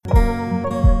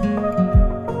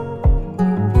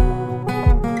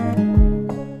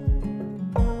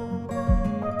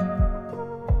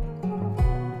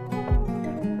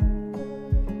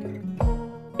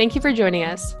Thank you for joining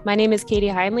us. My name is Katie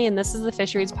Heinley, and this is the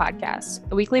Fisheries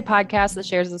Podcast, a weekly podcast that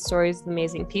shares the stories of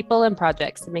amazing people and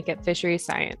projects that make up fisheries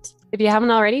science. If you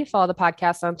haven't already, follow the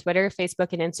podcast on Twitter,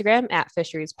 Facebook, and Instagram at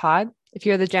Fisheries Pod. If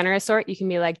you're the generous sort, you can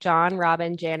be like John,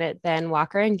 Robin, Janet, Ben,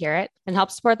 Walker, and Garrett, and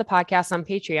help support the podcast on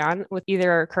Patreon with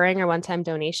either a recurring or one-time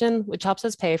donation, which helps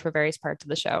us pay for various parts of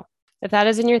the show. If that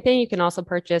isn't your thing, you can also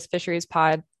purchase Fisheries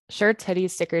Pod shirts, hoodies,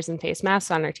 stickers, and face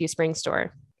masks on our Teespring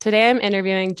store. Today, I'm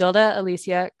interviewing Jilda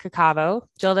Alicia Caccavo.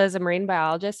 Jilda is a marine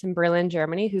biologist in Berlin,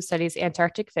 Germany, who studies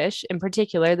Antarctic fish, in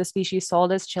particular, the species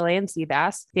sold as Chilean sea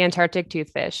bass, the Antarctic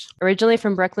toothfish. Originally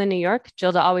from Brooklyn, New York,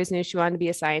 Jilda always knew she wanted to be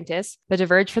a scientist, but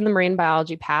diverged from the marine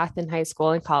biology path in high school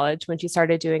and college when she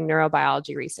started doing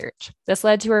neurobiology research. This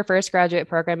led to her first graduate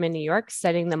program in New York,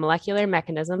 studying the molecular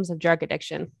mechanisms of drug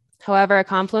addiction. However, a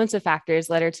confluence of factors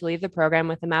led her to leave the program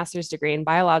with a master's degree in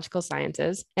biological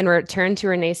sciences and return to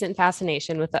her nascent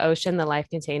fascination with the ocean and the life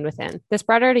contained within. This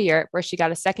brought her to Europe, where she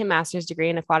got a second master's degree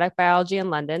in aquatic biology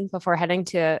in London before heading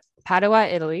to Padua,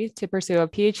 Italy, to pursue a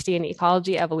PhD in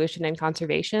ecology, evolution, and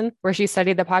conservation, where she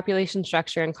studied the population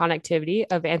structure and connectivity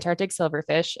of Antarctic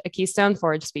silverfish, a keystone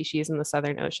forage species in the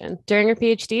Southern Ocean. During her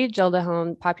PhD, Jilda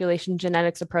honed population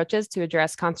genetics approaches to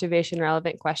address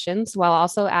conservation-relevant questions, while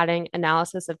also adding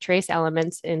analysis of trace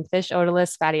elements in fish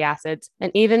odorless fatty acids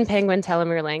and even penguin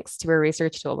telomere lengths to her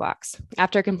research toolbox.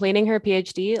 After completing her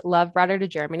PhD, Love brought her to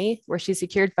Germany, where she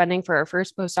secured funding for her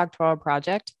first postdoctoral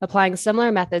project, applying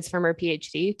similar methods from her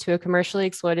PhD to a commercially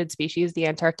exploited species, the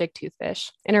Antarctic toothfish.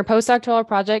 In her postdoctoral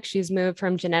project, she's moved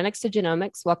from genetics to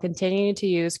genomics while continuing to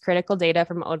use critical data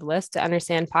from otoliths to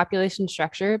understand population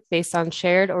structure based on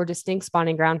shared or distinct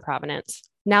spawning ground provenance.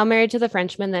 Now married to the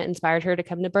Frenchman that inspired her to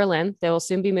come to Berlin, they will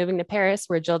soon be moving to Paris,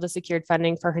 where Jilda secured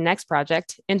funding for her next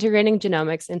project, integrating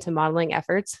genomics into modeling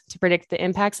efforts to predict the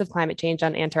impacts of climate change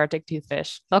on Antarctic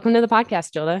toothfish. Welcome to the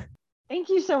podcast, Jilda. Thank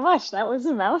you so much. That was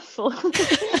a mouthful.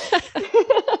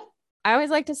 I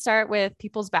always like to start with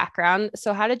people's background.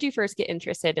 So how did you first get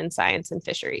interested in science and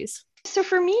fisheries? So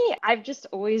for me, I've just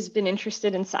always been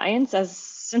interested in science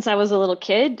since I was a little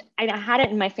kid. I had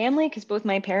it in my family because both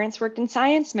my parents worked in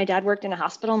science. My dad worked in a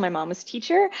hospital. My mom was a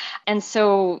teacher. And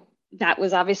so that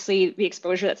was obviously the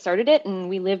exposure that started it. And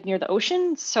we lived near the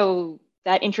ocean. So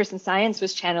that interest in science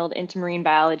was channeled into marine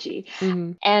biology.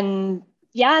 Mm-hmm. And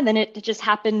then it just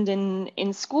happened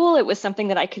in school. It was something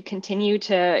that I could continue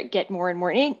to get more and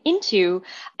more into.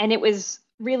 And it was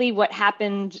really what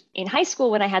happened in high school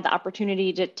when I had the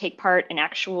opportunity to take part in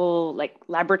actual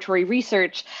laboratory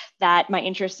research that my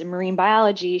interest in marine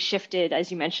biology shifted,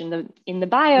 as you mentioned in the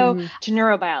bio, to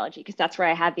neurobiology, because that's where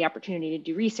I had the opportunity to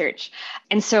do research.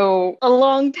 And so a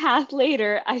long path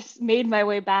later, I made my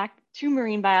way back to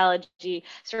marine biology,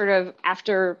 sort of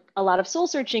after a lot of soul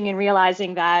searching and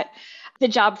realizing that the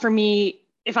job for me,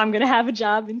 if I'm going to have a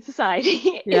job in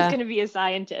society, is going to be a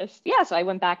scientist. So I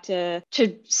went back to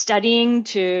studying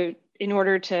in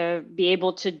order to be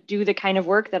able to do the kind of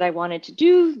work that I wanted to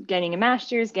do, getting a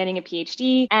master's, getting a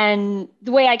PhD. And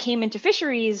the way I came into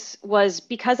fisheries was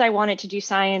because I wanted to do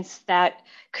science that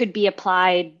could be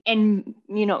applied and,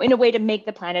 in a way to make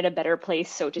the planet a better place,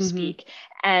 so to speak.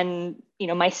 And,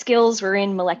 my skills were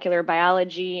in molecular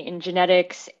biology, in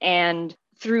genetics, and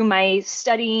through my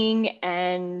studying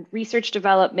and research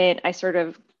development, I sort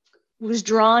of was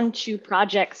drawn to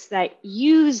projects that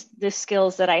used the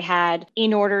skills that I had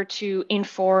in order to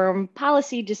inform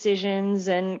policy decisions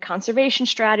and conservation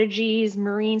strategies,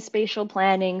 marine spatial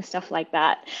planning, stuff like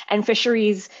that. And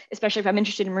fisheries, especially if I'm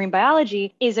interested in marine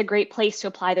biology, is a great place to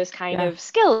apply those kind of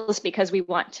skills because we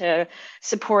want to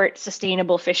support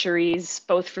sustainable fisheries,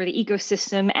 both for the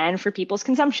ecosystem and for people's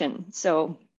consumption.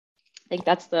 So I think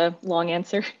that's the long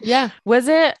answer. Yeah. Was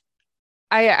it,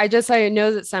 I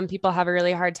know that some people have a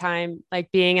really hard time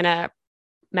being in a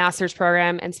master's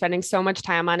program and spending so much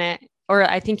time on it. Or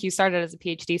I think you started as a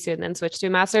PhD student and then switched to a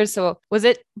master's. So was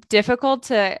it difficult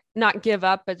to not give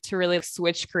up, but to really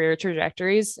switch career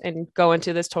trajectories and go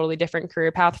into this totally different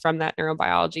career path from that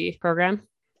neurobiology program?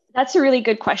 That's a really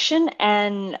good question.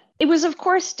 And it was, of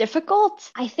course,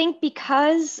 difficult. I think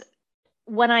because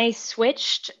when I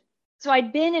switched, so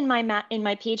I'd been in my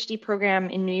PhD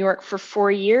program in New York for 4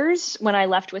 years when I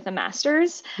left with a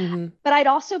master's, but I'd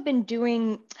also been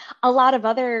doing a lot of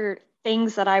other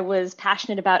things that I was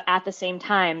passionate about at the same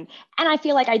time. And I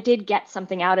feel like I did get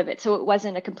something out of it. So it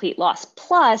wasn't a complete loss.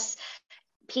 Plus,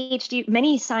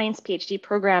 many science PhD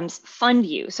programs fund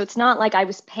you. So it's not like I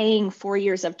was paying 4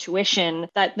 years of tuition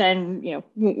that then,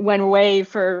 went away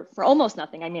for almost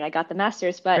nothing. I mean, I got the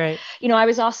master's, but, Right. I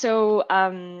was also,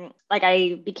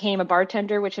 I became a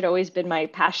bartender, which had always been my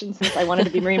passion since I wanted to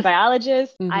be a marine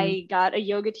biologist. I got a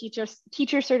yoga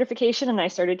teacher certification and I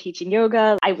started teaching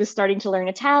yoga. I was starting to learn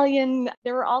Italian.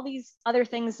 There were all these other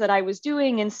things that I was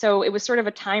doing. And so it was sort of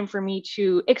a time for me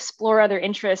to explore other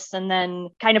interests and then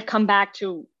kind of come back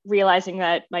to realizing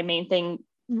that my main thing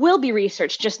will be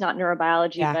research, just not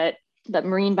neurobiology, but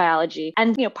marine biology.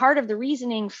 And, part of the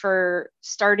reasoning for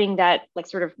starting that like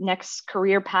sort of next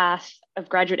career path of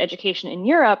graduate education in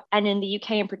Europe and in the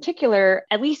UK in particular,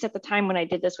 at least at the time when I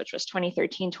did this, which was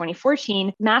 2013,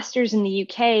 2014, masters in the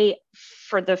UK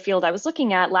for the field I was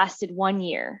looking at lasted 1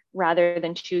 year rather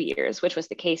than 2 years, which was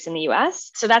the case in the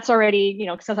US. So that's already,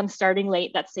 since I'm starting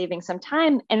late, that's saving some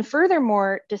time. And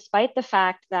furthermore, despite the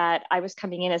fact that I was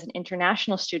coming in as an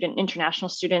international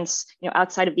students,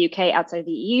 outside of the UK, outside of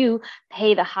the EU,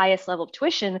 pay the highest level of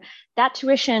tuition, that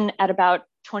tuition at about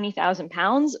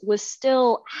 £20,000 was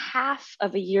still half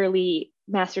of a yearly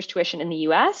master's tuition in the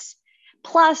US.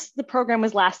 Plus, the program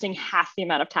was lasting half the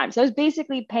amount of time. So I was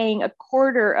basically paying a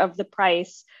quarter of the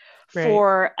price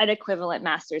for an equivalent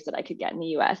master's that I could get in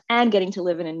the US and getting to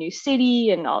live in a new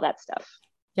city and all that stuff.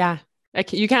 Yeah.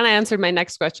 You kind of answered my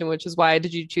next question, which is why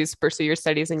did you choose to pursue your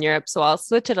studies in Europe? So I'll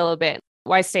switch it a little bit.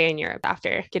 Why stay in Europe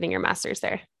after getting your master's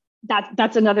there?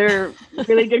 That's another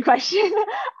really good question.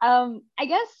 I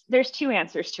guess there's two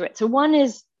answers to it. So one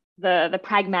is the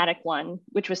pragmatic one,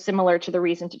 which was similar to the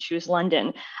reason to choose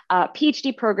London.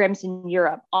 PhD programs in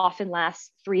Europe often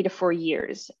last 3 to 4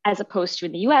 years, as opposed to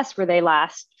in the US, where they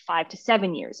last 5 to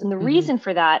 7 years. And the reason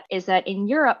for that is that in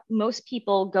Europe, most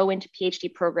people go into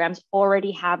PhD programs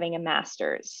already having a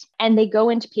master's, and they go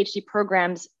into PhD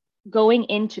programs going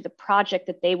into the project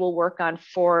that they will work on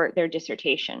for their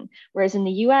dissertation. Whereas in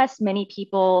the US, many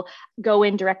people go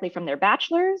in directly from their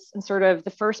bachelor's, and sort of the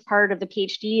first part of the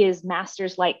PhD is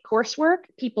master's-like coursework.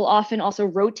 People often also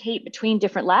rotate between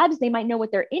different labs. They might know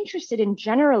what they're interested in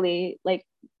generally, like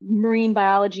marine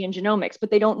biology and genomics, but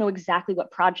they don't know exactly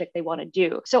what project they want to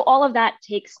do. So all of that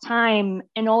takes time,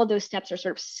 and all of those steps are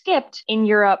sort of skipped in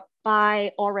Europe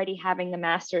by already having the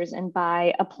master's and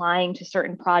by applying to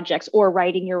certain projects or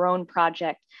writing your own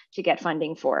project to get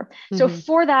funding for. So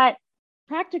for that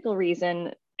practical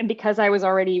reason, and because I was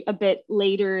already a bit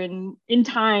later in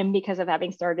time because of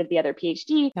having started the other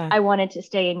PhD, I wanted to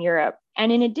stay in Europe.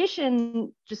 And in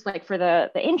addition, just like for the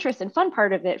interest and fun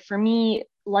part of it, for me,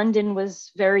 London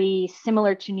was very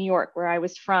similar to New York, where I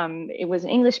was from. It was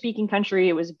an English-speaking country.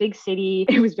 It was a big city.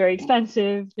 It was very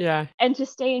expensive. Yeah. And to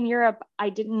stay in Europe, I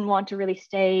didn't want to really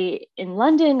stay in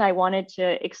London. I wanted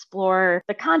to explore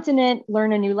the continent,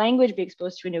 learn a new language, be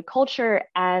exposed to a new culture.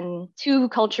 And two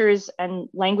cultures and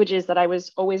languages that I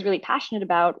was always really passionate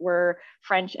about were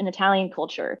French and Italian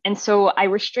culture. And so I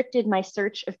restricted my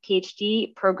search of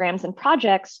PhD programs and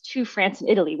projects to France and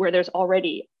Italy, where there's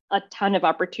already a ton of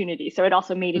opportunity. So it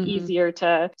also made it easier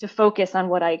to focus on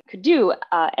what I could do.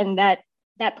 And that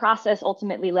process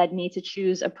ultimately led me to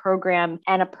choose a program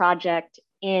and a project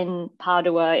in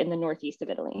Padua in the northeast of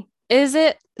Italy. Is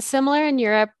it similar in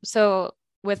Europe? So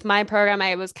with my program,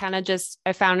 I was kind of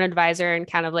I found an advisor and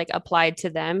kind of like applied to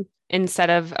them instead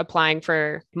of applying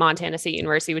for Montana State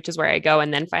University, which is where I go,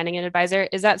 and then finding an advisor.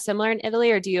 Is that similar in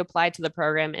Italy, or do you apply to the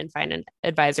program and find an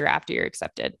advisor after you're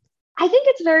accepted? I think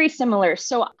it's very similar.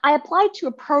 So I applied to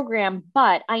a program,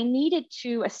 but I needed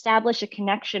to establish a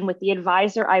connection with the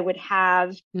advisor I would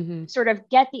have, sort of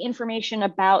get the information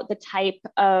about the type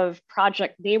of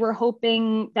project they were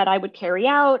hoping that I would carry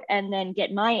out, and then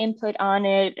get my input on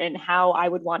it and how I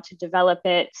would want to develop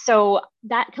it. So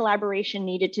that collaboration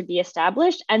needed to be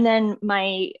established. And then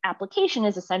my application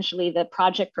is essentially the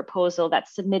project proposal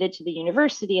that's submitted to the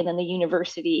university, and then the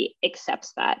university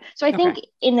accepts that. So I think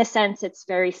in a sense, it's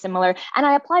very similar. And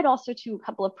I applied also to a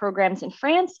couple of programs in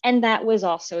France, and that was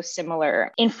also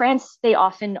similar. In France, they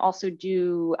often also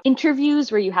do interviews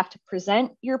where you have to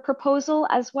present your proposal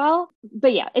as well.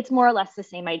 But yeah, it's more or less the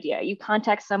same idea. You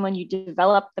contact someone, you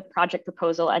develop the project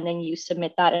proposal, and then you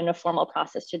submit that in a formal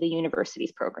process to the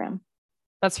university's program.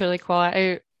 That's really cool.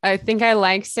 I think I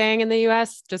like staying in the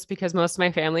US just because most of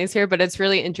my family is here, but it's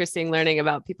really interesting learning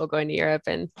about people going to Europe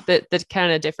and the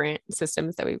kind of different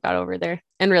systems that we've got over there,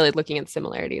 and really looking at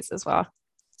similarities as well.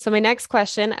 So my next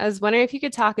question, I was wondering if you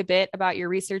could talk a bit about your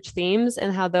research themes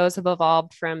and how those have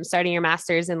evolved from starting your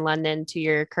master's in London to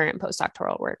your current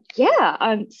postdoctoral work.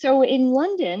 Yeah. So in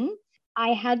London,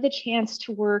 I had the chance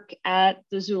to work at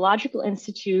the Zoological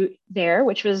Institute there,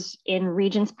 which was in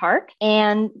Regent's Park,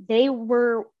 and they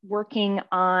were working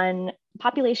on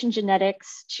population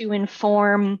genetics to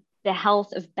inform the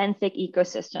health of benthic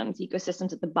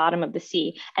ecosystems at the bottom of the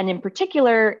sea, and in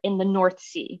particular in the North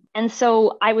Sea. And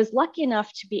so I was lucky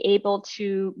enough to be able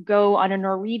to go on a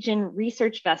Norwegian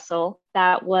research vessel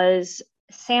that was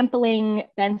sampling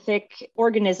benthic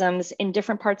organisms in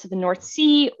different parts of the North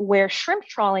Sea where shrimp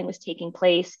trawling was taking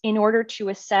place in order to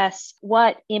assess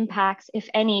what impacts, if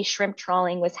any, shrimp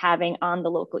trawling was having on the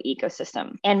local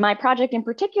ecosystem. And my project in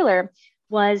particular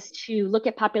was to look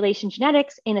at population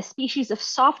genetics in a species of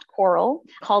soft coral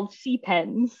called sea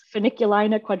pens,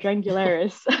 Funiculina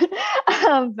quadrangularis.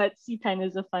 But sea pen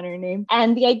is a funner name.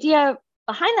 And the idea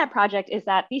behind that project is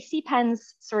that these sea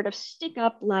pens sort of stick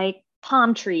up like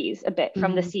palm trees a bit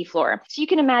from the seafloor. So you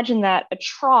can imagine that a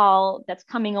trawl that's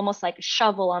coming almost like a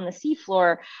shovel on the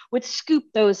seafloor would scoop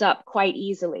those up quite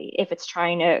easily if it's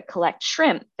trying to collect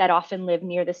shrimp that often live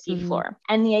near the seafloor.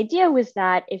 And the idea was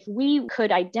that if we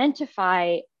could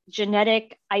identify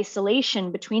genetic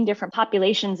isolation between different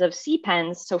populations of sea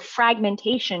pens, so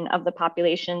fragmentation of the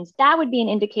populations, that would be an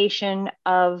indication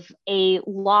of a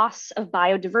loss of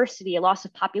biodiversity, a loss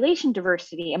of population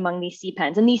diversity among these sea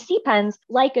pens. And these sea pens,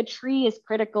 like a tree is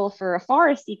critical for a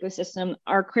forest ecosystem,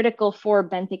 are critical for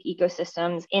benthic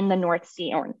ecosystems in the North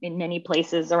Sea or in many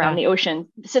places around the ocean.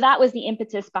 So that was the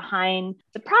impetus behind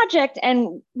the project.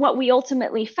 And what we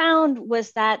ultimately found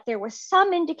was that there was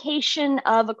some indication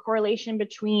of a correlation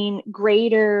between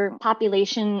greater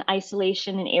population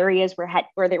isolation in areas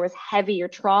where there was heavier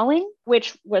trawling,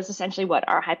 which was essentially what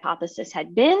our hypothesis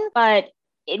had been, but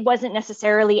it wasn't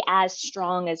necessarily as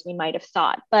strong as we might have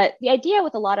thought. But the idea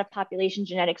with a lot of population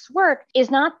genetics work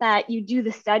is not that you do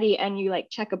the study and you like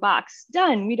check a box,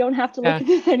 done, we don't have to look at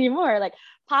this anymore. Like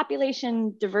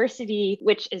population diversity,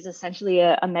 which is essentially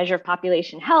a measure of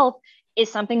population health, is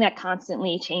something that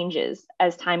constantly changes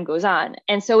as time goes on.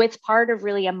 And so it's part of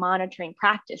really a monitoring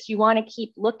practice. You want to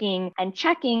keep looking and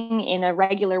checking in a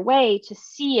regular way to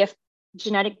see if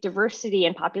genetic diversity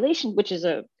and population, which is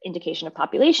an indication of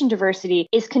population diversity,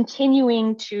 is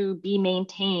continuing to be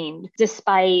maintained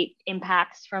despite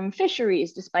impacts from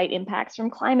fisheries, despite impacts from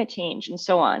climate change, and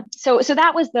so on. So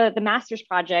that was the master's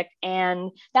project.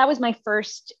 And that was my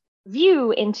first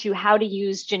view into how to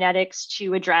use genetics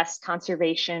to address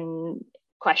conservation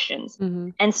questions.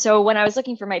 And so when I was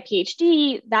looking for my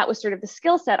PhD, that was sort of the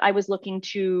skill set I was looking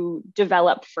to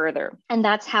develop further. And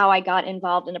that's how I got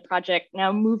involved in a project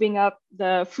now moving up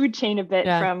the food chain a bit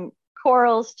from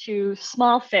corals to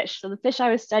small fish. So the fish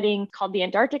I was studying called the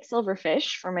Antarctic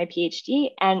silverfish for my PhD,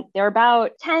 and they're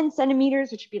about 10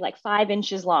 centimeters, which would be like 5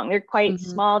 inches long. They're quite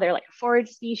small. They're like a forage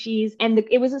species. And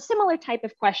it was a similar type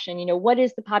of question, what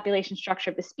is the population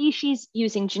structure of the species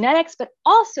using genetics, but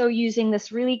also using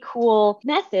this really cool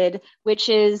method, which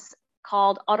is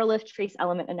called autolyft trace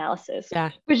element analysis,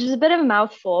 which is a bit of a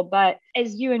mouthful, but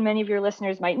as you and many of your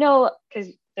listeners might know,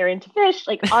 because they're into fish,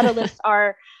 like autolyfts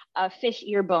are fish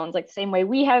ear bones, like the same way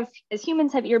we have, as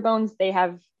humans have ear bones, they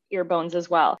have ear bones as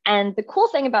well. And the cool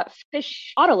thing about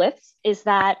fish autolyfts is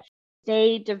that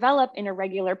they develop in a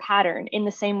regular pattern in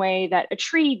the same way that a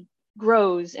tree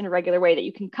grows in a regular way, that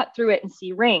you can cut through it and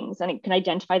see rings, and it can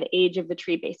identify the age of the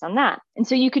tree based on that. And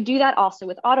so you could do that also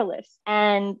with autolyphs.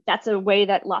 And that's a way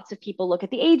that lots of people look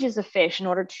at the ages of fish in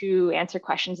order to answer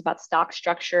questions about stock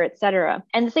structure, et cetera.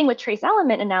 And the thing with trace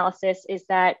element analysis is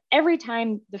that every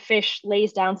time the fish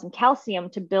lays down some calcium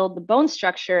to build the bone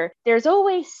structure, there's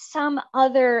always some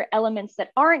other elements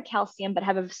that aren't calcium but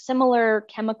have a similar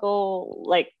chemical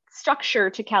structure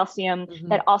to calcium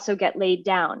that also get laid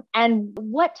down. And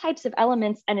what types of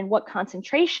elements and in what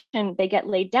concentration they get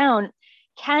laid down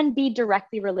can be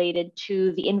directly related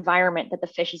to the environment that the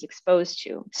fish is exposed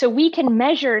to. So we can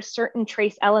measure certain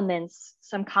trace elements,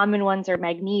 some common ones are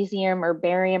magnesium or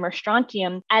barium or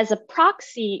strontium, as a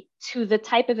proxy to the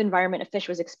type of environment a fish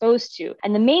was exposed to.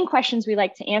 And the main questions we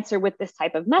like to answer with this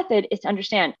type of method is to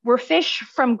understand, were fish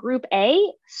from group A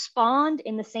spawned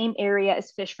in the same area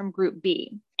as fish from group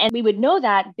B? And we would know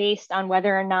that based on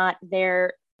whether or not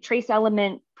their trace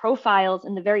element profiles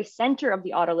in the very center of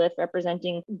the autolyth,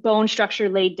 representing bone structure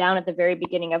laid down at the very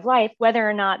beginning of life, whether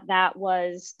or not that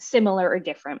was similar or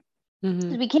different.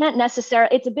 We can't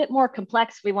necessarily, it's a bit more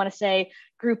complex. We want to say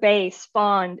group A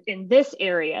spawned in this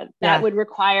area. That would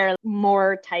require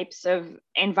more types of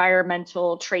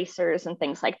environmental tracers and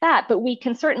things like that. But we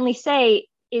can certainly say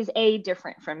is A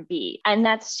different from B? And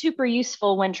that's super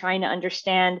useful when trying to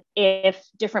understand if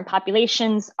different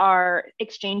populations are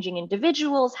exchanging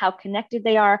individuals, how connected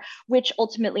they are, which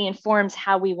ultimately informs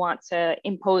how we want to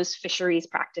impose fisheries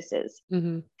practices.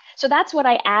 Mm-hmm. So that's what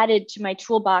I added to my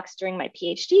toolbox during my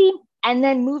PhD. And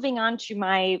then moving on to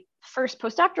my first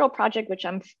postdoctoral project, which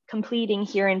I'm completing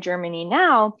here in Germany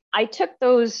now, I took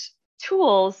those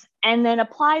tools and then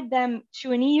applied them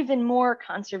to an even more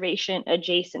conservation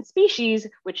adjacent species,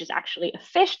 which is actually a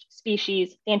fish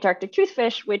species, the Antarctic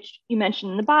toothfish, which you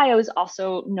mentioned in the bio is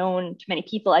also known to many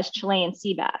people as Chilean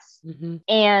sea bass. Mm-hmm.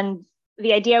 And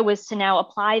the idea was to now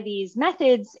apply these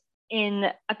methods in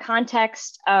a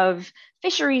context of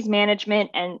fisheries management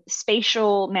and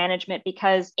spatial management,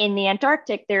 because in the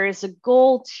Antarctic, there is a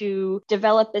goal to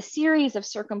develop a series of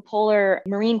circumpolar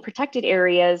marine protected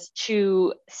areas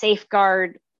to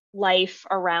safeguard life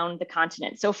around the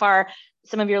continent. So far,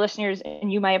 some of your listeners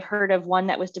and you might have heard of one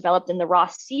that was developed in the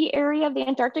Ross Sea area of the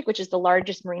Antarctic, which is the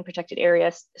largest marine protected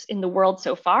area in the world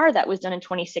so far. That was done in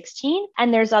 2016.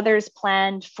 And there's others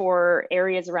planned for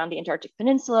areas around the Antarctic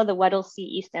Peninsula, the Weddell Sea,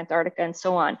 East Antarctica, and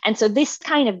so on. And so this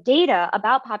kind of data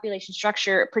about population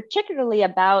structure, particularly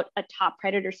about a top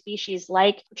predator species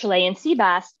like Chilean sea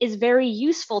bass, is very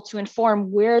useful to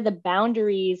inform where the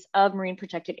boundaries of marine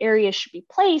protected areas should be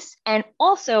placed, and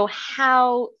also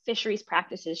how fisheries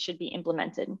practices should be implemented.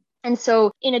 And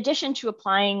so in addition to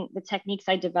applying the techniques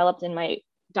I developed in my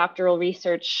doctoral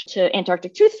research to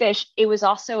Antarctic toothfish, it was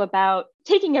also about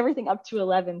taking everything up to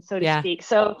 11, so to speak.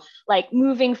 So like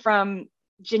moving from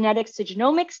genetics to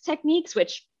genomics techniques,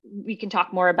 which we can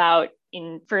talk more about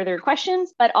in further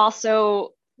questions, but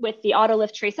also with the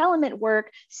autolift trace element work,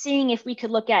 seeing if we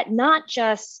could look at not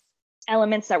just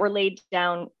elements that were laid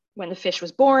down when the fish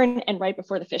was born and right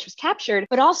before the fish was captured,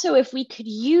 but also if we could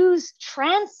use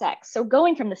transects, so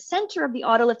going from the center of the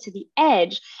autolift to the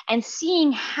edge and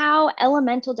seeing how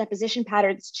elemental deposition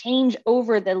patterns change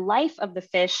over the life of the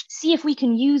fish, see if we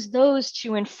can use those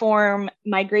to inform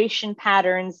migration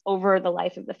patterns over the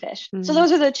life of the fish. Mm-hmm. So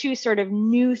those are the two sort of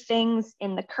new things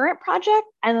in the current project.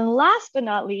 And then last but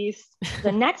not least,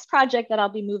 the next project that I'll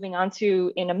be moving on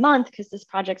to in a month, because this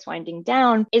project's winding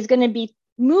down, is going to be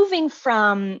moving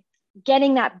from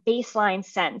getting that baseline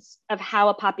sense of how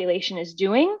a population is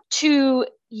doing to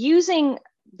using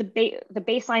the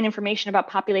baseline information about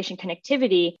population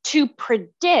connectivity to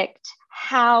predict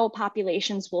how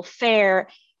populations will fare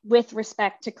with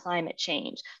respect to climate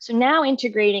change. So now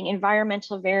integrating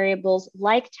environmental variables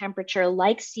like temperature,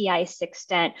 like sea ice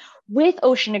extent, with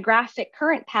oceanographic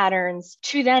current patterns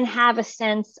to then have a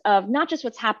sense of not just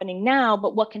what's happening now,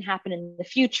 but what can happen in the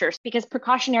future. Because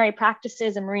precautionary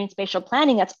practices and marine spatial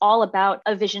planning, that's all about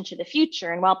a vision to the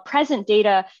future. And while present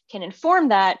data can inform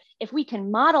that, if we can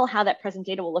model how that present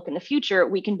data will look in the future,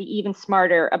 we can be even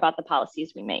smarter about the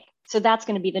policies we make. So that's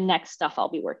going to be the next stuff I'll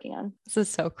be working on. This is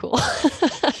so cool.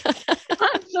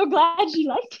 I'm so glad you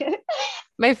liked it.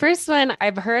 My first one,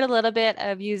 I've heard a little bit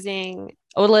of using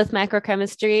otolith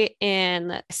macrochemistry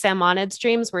in salmonid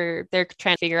streams where they're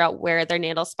trying to figure out where their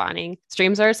natal spawning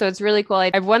streams are. So it's really cool.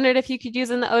 I've wondered if you could use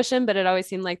in the ocean, but it always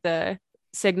seemed like the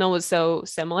signal was so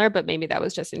similar, but maybe that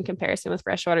was just in comparison with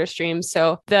freshwater streams.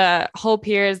 So the hope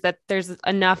here is that there's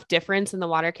enough difference in the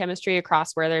water chemistry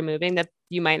across where they're moving that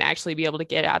you might actually be able to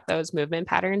get at those movement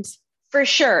patterns. For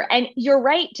sure. And you're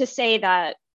right to say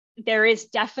that there is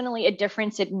definitely a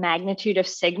difference in magnitude of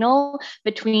signal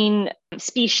between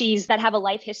species that have a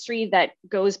life history that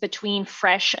goes between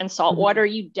fresh and salt water.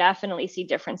 You definitely see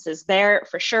differences there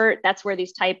for sure. That's where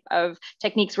these type of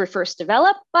techniques were first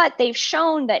developed, but they've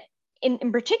shown that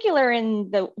in particular in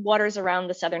the waters around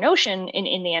the Southern Ocean,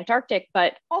 in the Antarctic,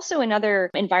 but also in other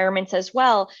environments as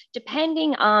well,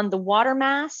 depending on the water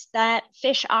mass that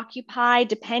fish occupy,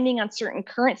 depending on certain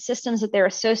current systems that they're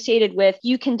associated with,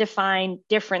 you can define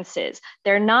differences.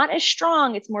 They're not as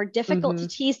strong. It's more difficult to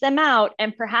tease them out.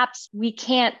 And perhaps we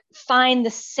can't find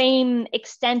the same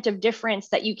extent of difference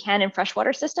that you can in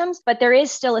freshwater systems, but there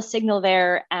is still a signal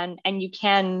there, and you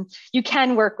can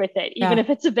work with it, even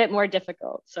if it's a bit more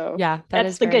difficult. So yeah.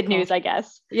 That's the good news, I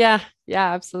guess. Yeah,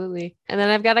 absolutely. And then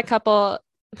I've got a couple,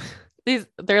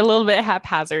 they're a little bit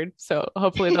haphazard, so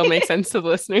hopefully they'll make sense to the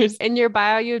listeners. In your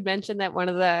bio, you had mentioned that one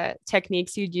of the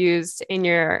techniques you'd used in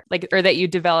your, or that you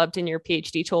developed in your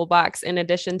PhD toolbox, in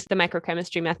addition to the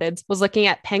microchemistry methods, was looking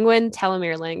at penguin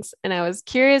telomere lengths. And I was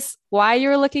curious why you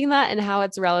were looking at that and how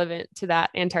it's relevant to that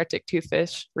Antarctic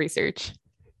toothfish research.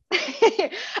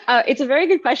 It's a very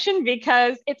good question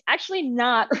because it's actually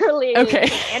not related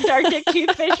to Antarctic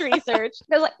toothfish research.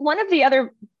 Because one of the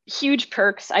other huge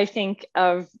perks, I think,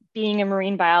 of being a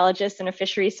marine biologist and a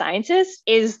fisheries scientist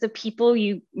is the people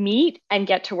you meet and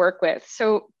get to work with.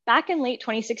 So back in late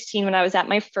 2016, when I was at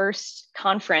my first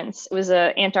conference, it was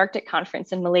an Antarctic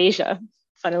conference in Malaysia.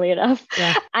 Funnily enough,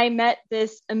 I met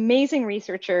this amazing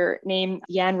researcher named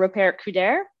Jan Rupert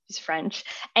Couder. He's French,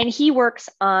 and he works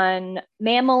on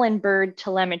mammal and bird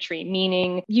telemetry,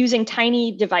 meaning using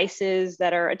tiny devices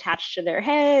that are attached to their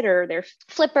head or their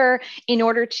flipper in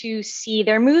order to see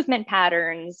their movement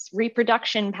patterns,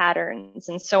 reproduction patterns,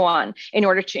 and so on, in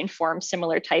order to inform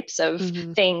similar types of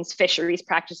things, fisheries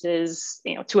practices,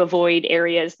 to avoid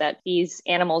areas that these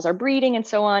animals are breeding and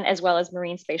so on, as well as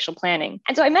marine spatial planning.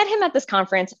 And so I met him at this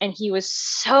conference, and he was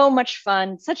so much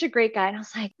fun, such a great guy. And I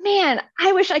was like, man,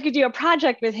 I wish I could do a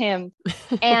project with him.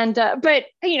 And but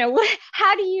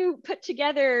how do you put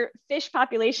together fish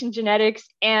population genetics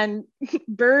and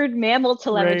bird mammal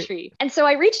telemetry? Right. And so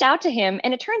I reached out to him,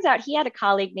 and it turns out he had a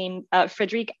colleague named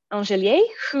Frédéric Angelier,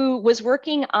 who was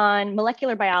working on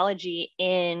molecular biology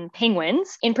in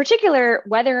penguins, in particular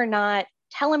whether or not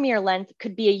telomere length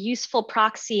could be a useful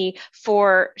proxy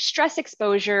for stress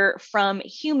exposure from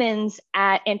humans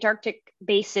at Antarctic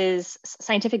bases,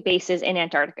 scientific bases in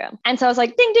Antarctica. And so I was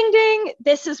like, ding, ding, ding,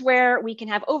 this is where we can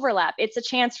have overlap. It's a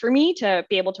chance for me to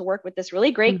be able to work with this really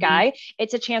great guy.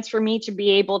 It's a chance for me to be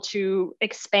able to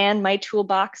expand my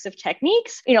toolbox of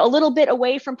techniques, a little bit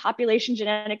away from population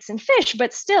genetics and fish,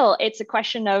 but still it's a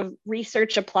question of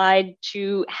research applied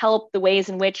to help the ways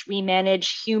in which we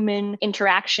manage human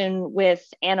interaction with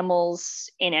animals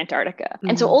in Antarctica.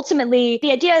 And so ultimately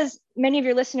the idea is, many of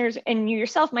your listeners and you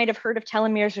yourself might have heard of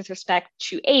telomeres with respect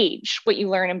to age. What you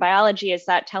learn in biology is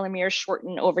that telomeres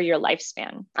shorten over your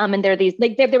lifespan. And they're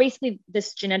they're basically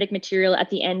this genetic material at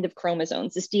the end of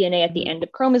chromosomes, this DNA at the end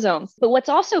of chromosomes. But what's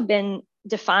also been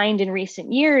defined in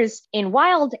recent years in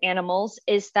wild animals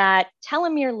is that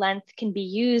telomere length can be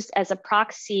used as a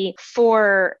proxy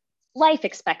for life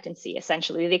expectancy,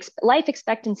 essentially, the life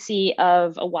expectancy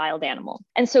of a wild animal.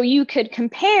 And so you could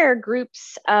compare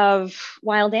groups of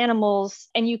wild animals,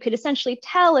 and you could essentially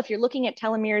tell, if you're looking at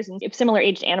telomeres and if similar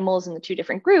aged animals in the two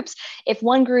different groups, if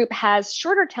one group has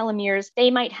shorter telomeres, they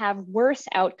might have worse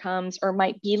outcomes or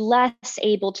might be less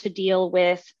able to deal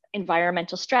with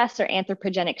environmental stress or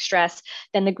anthropogenic stress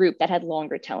than the group that had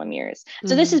longer telomeres.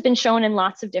 So this has been shown in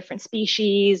lots of different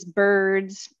species,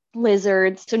 birds,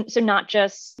 lizards, so not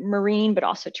just marine, but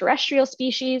also terrestrial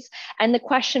species. And the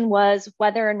question was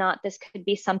whether or not this could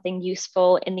be something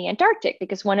useful in the Antarctic,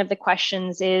 because one of the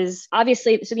questions is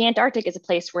obviously, so the Antarctic is a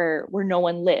place where no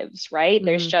one lives, right?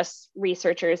 There's just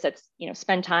researchers that,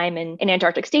 spend time in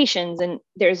Antarctic stations, and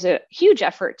there's a huge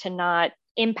effort to not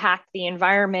impact the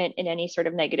environment in any sort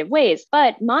of negative ways.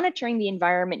 But monitoring the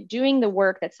environment, doing the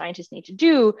work that scientists need to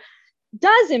do,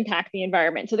 does impact the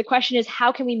environment. So the question is,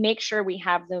 how can we make sure we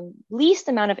have the least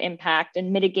amount of impact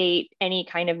and mitigate any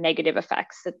kind of negative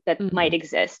effects that might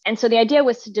exist? And so the idea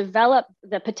was to develop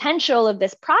the potential of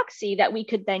this proxy that we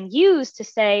could then use to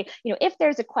say, if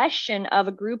there's a question of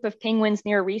a group of penguins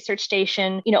near a research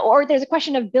station, or there's a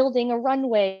question of building a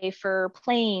runway for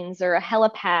planes or a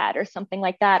helipad or something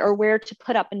like that, or where to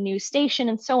put up a new station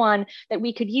and so on, that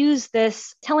we could use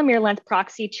this telomere length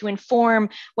proxy to inform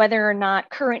whether or not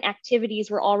current activities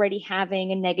were already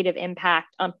having a negative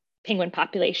impact on penguin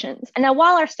populations. And now,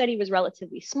 while our study was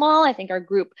relatively small, I think our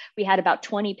group, we had about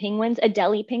 20 penguins,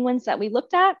 Adelie penguins that we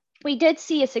looked at, we did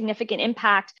see a significant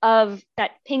impact of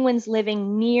that penguins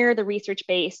living near the research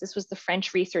base. This was the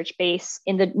French research base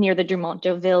near the Dumont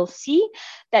d'Urville Sea,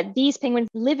 that these penguins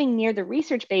living near the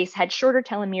research base had shorter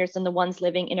telomeres than the ones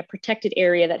living in a protected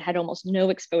area that had almost no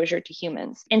exposure to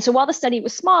humans. And so while the study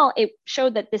was small, it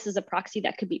showed that this is a proxy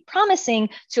that could be promising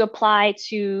to apply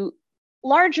to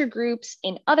larger groups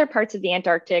in other parts of the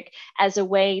Antarctic as a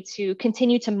way to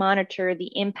continue to monitor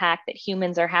the impact that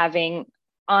humans are having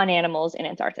on animals in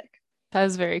Antarctic. That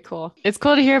is very cool. It's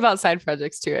cool to hear about side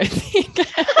projects too, I think.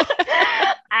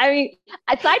 I mean,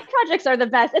 side projects are the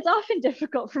best. It's often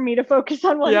difficult for me to focus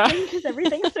on one thing because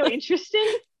everything's so interesting.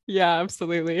 Yeah,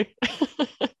 absolutely.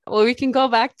 Well, we can go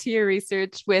back to your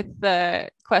research with the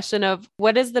question of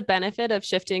what is the benefit of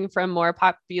shifting from more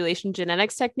population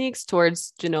genetics techniques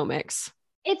towards genomics?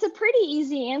 It's a pretty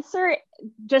easy answer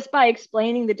just by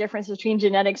explaining the difference between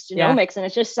genetics and genomics. And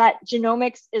it's just that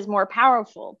genomics is more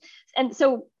powerful. And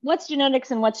so what's genetics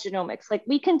and what's genomics? Like,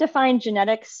 we can define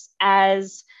genetics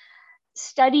as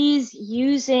studies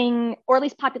using, or at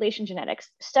least population genetics,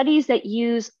 studies that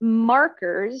use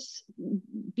markers,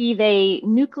 be they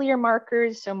nuclear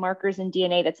markers, so markers in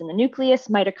DNA that's in the nucleus,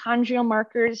 mitochondrial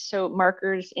markers, so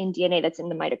markers in DNA that's in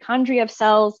the mitochondria of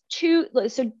cells,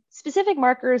 so specific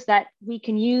markers that we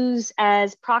can use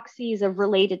as proxies of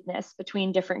relatedness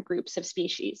between different groups of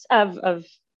species, of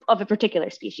a particular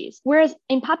species. Whereas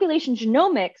in population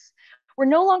genomics, we're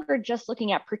no longer just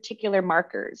looking at particular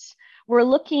markers. We're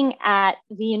looking at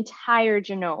the entire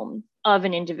genome of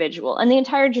an individual. And the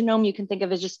entire genome you can think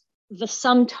of as just the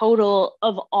sum total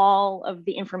of all of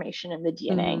the information in the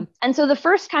DNA. And so the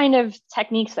first kind of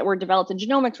techniques that were developed in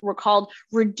genomics were called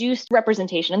reduced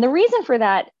representation. And the reason for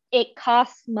that, it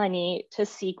costs money to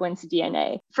sequence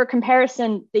DNA. For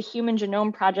comparison, the Human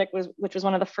Genome Project, which was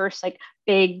one of the first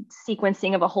big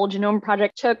sequencing of a whole genome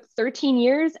project, took 13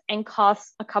 years and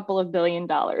cost a couple of $1 billion.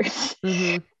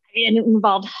 And it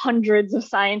involved hundreds of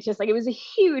scientists. It was a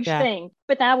huge thing.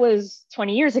 But that was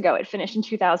 20 years ago. It finished in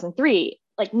 2003.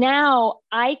 Now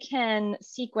I can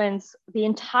sequence the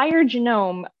entire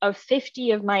genome of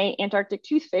 50 of my Antarctic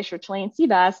toothfish or Chilean sea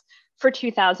bass for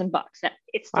 $2,000. Now,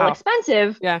 it's still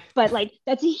expensive, but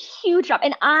that's a huge job.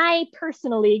 And I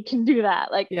personally can do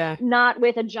that, not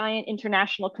with a giant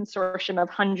international consortium of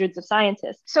hundreds of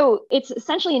scientists. So it's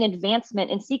essentially an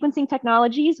advancement in sequencing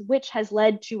technologies, which has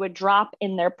led to a drop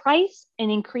in their price,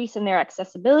 an increase in their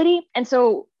accessibility. And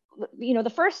so,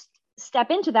 the first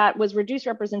step into that was reduced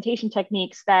representation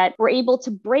techniques that were able to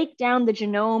break down the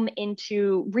genome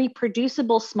into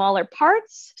reproducible smaller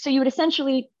parts. So you would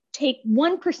essentially take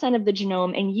 1% of the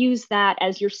genome and use that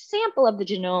as your sample of the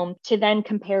genome to then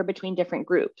compare between different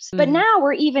groups. But now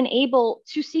we're even able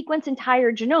to sequence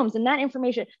entire genomes, and that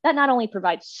information, that not only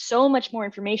provides so much more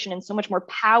information and so much more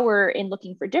power in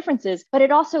looking for differences, but it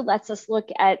also lets us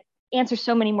answer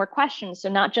so many more questions. So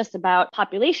not just about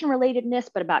population relatedness,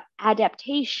 but about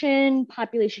adaptation,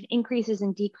 population increases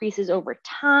and decreases over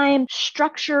time,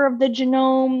 structure of the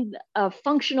genome,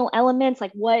 functional elements,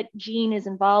 like what gene is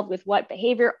involved with what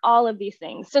behavior, all of these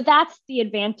things. So that's the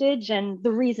advantage and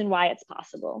the reason why it's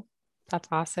possible. That's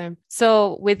awesome.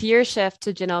 So with your shift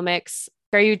to genomics,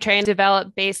 are you trying to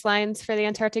develop baselines for the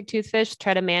Antarctic toothfish,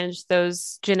 try to manage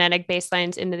those genetic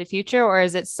baselines into the future, or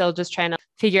is it still just trying to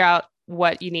figure out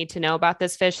what you need to know about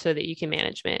this fish so that you can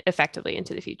manage it effectively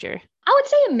into the future? I would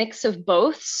say a mix of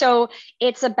both. So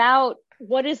it's about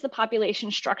what is the population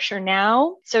structure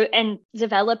now? So, and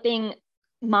developing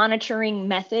monitoring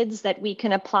methods that we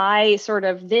can apply sort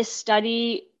of this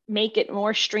study, make it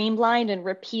more streamlined and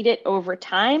repeat it over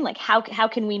time. How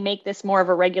can we make this more of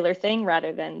a regular thing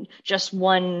rather than just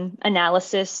one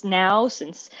analysis now,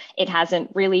 since it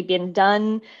hasn't really been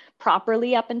done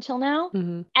properly up until now,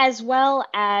 as well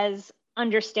as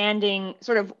understanding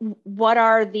sort of what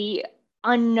are the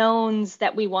unknowns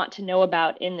that we want to know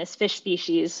about in this fish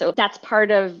species. So that's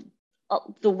part of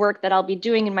the work that I'll be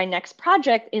doing in my next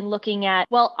project in looking at,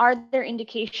 well, are there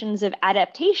indications of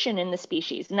adaptation in the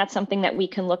species? And that's something that we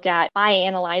can look at by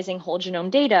analyzing whole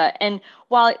genome data. And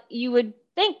while you would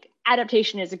think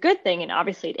adaptation is a good thing, and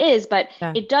obviously it is, but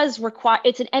it does require,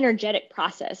 it's an energetic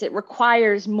process. It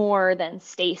requires more than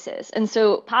stasis. And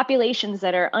so populations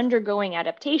that are undergoing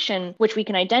adaptation, which we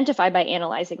can identify by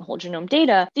analyzing whole genome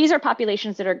data, these are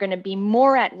populations that are going to be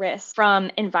more at risk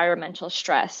from environmental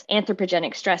stress,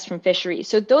 anthropogenic stress from fisheries.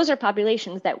 So those are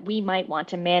populations that we might want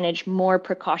to manage more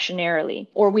precautionarily,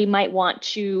 or we might want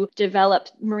to develop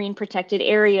marine protected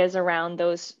areas around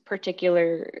those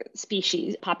particular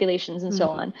species, populations, and so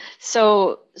on.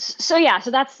 So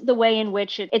that's the way in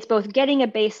which it's both getting a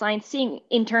baseline, seeing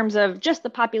in terms of just the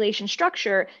population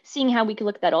structure, seeing how we can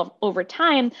look at that over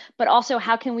time, but also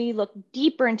how can we look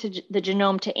deeper into the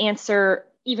genome to answer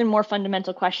even more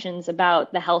fundamental questions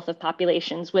about the health of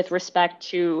populations with respect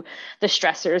to the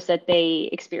stressors that they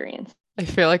experience. I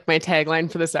feel like my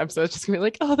tagline for this episode is just gonna be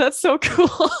like, oh, that's so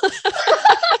cool.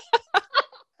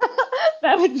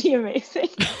 That would be amazing.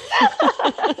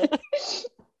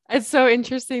 It's so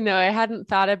interesting, though. I hadn't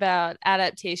thought about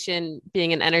adaptation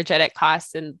being an energetic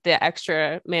cost and the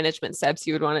extra management steps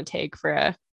you would want to take for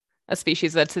a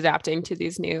species that's adapting to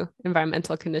these new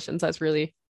environmental conditions. That's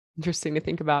really interesting to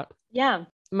think about. Yeah.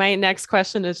 My next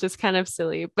question is just kind of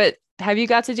silly, but have you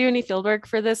got to do any field work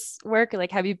for this work?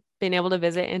 Have you been able to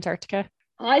visit Antarctica?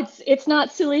 It's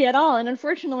not silly at all. And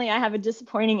unfortunately, I have a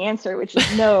disappointing answer, which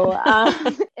is no.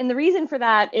 And the reason for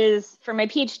that is for my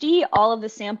PhD, all of the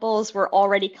samples were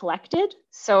already collected.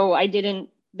 So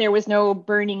there was no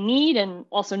burning need, and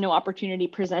also no opportunity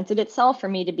presented itself for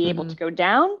me to be able to go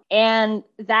down. And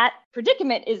that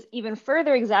predicament is even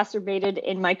further exacerbated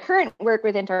in my current work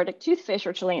with Antarctic toothfish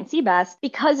or Chilean sea bass,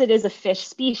 because it is a fish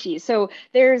species. So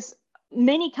there's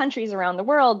many countries around the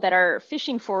world that are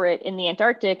fishing for it in the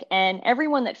Antarctic, and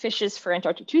everyone that fishes for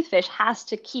Antarctic toothfish has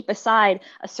to keep aside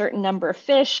a certain number of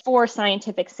fish for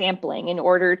scientific sampling in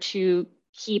order to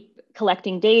keep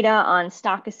collecting data on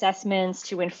stock assessments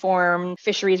to inform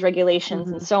fisheries regulations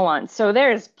and so on. So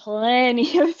there's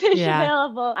plenty of fish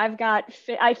available. I've got,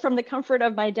 from the comfort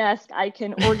of my desk, I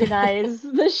can organize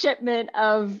the shipment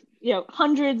of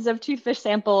hundreds of toothfish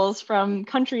samples from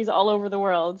countries all over the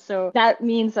world. So that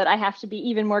means that I have to be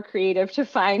even more creative to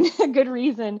find a good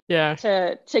reason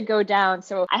to go down.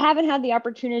 So I haven't had the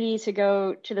opportunity to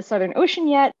go to the Southern Ocean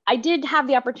yet. I did have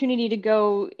the opportunity to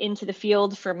go into the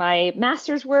field for my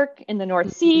master's work in the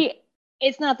North Sea.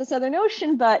 It's not the Southern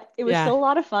Ocean, but it was still a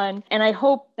lot of fun. And I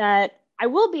hope that I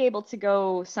will be able to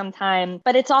go sometime,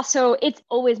 but it's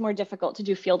always more difficult to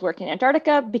do field work in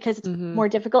Antarctica because it's more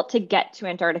difficult to get to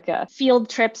Antarctica. Field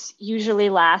trips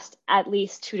usually last at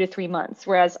least 2 to 3 months,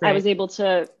 whereas I was able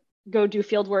to go do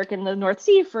field work in the North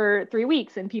Sea for 3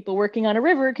 weeks, and people working on a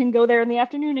river can go there in the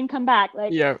afternoon and come back.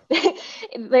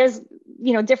 There's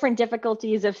different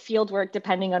difficulties of field work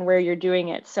depending on where you're doing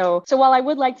it. So while I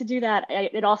would like to do that,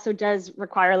 it also does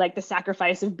require the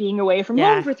sacrifice of being away from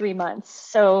home for 3 months.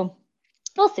 So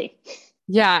we'll see.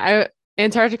 Yeah.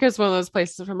 Antarctica is one of those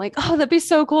places where I'm like, oh, that'd be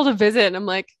so cool to visit. And I'm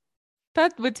like,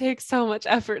 that would take so much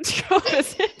effort to go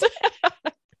visit.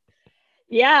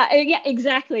 Yeah,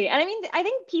 exactly. And I mean, I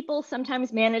think people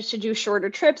sometimes manage to do shorter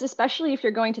trips, especially if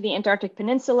you're going to the Antarctic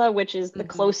Peninsula, which is the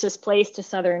closest place to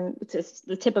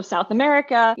the tip of South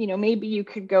America. Maybe you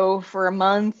could go for a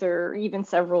month or even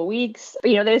several weeks.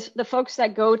 But, there's the folks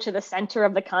that go to the center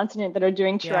of the continent that are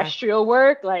doing terrestrial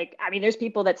work. There's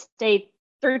people that stay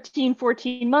 13,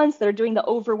 14 months that are doing the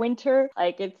overwinter.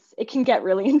 It can get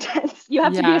really intense. You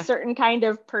have to be a certain kind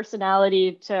of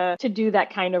personality to do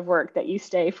that kind of work, that you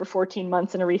stay for 14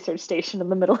 months in a research station in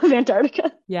the middle of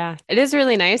Antarctica. Yeah. It is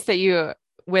really nice that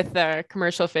with the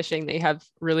commercial fishing, that you have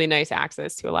really nice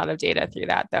access to a lot of data through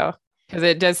that, though, because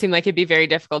it does seem like it'd be very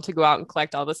difficult to go out and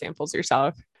collect all the samples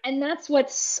yourself. And that's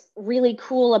what's really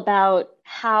cool about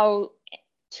how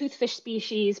toothfish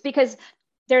species, because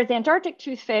there's the Antarctic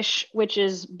toothfish, which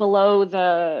is below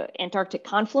the Antarctic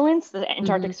confluence, the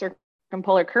Antarctic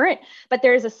circumpolar current. But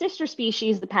there's a sister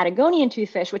species, the Patagonian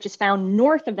toothfish, which is found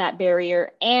north of that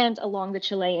barrier and along the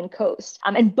Chilean coast.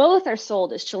 And both are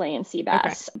sold as Chilean sea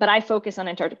bass, but I focus on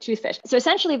Antarctic toothfish. So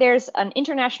essentially, there's an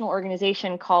international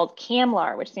organization called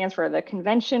CAMLAR, which stands for the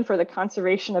Convention for the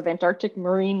Conservation of Antarctic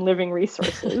Marine Living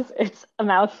Resources. It's a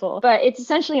mouthful, but it's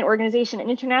essentially an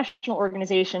international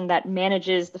organization that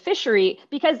manages the fishery,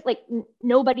 because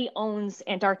nobody owns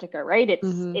Antarctica, right?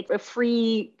 It's a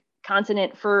free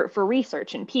continent for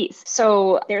research and peace.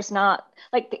 So there's not,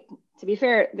 to be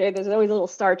fair, there's always a little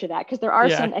star to that, because there are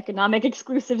some economic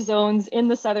exclusive zones in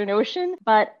the Southern Ocean,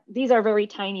 but these are very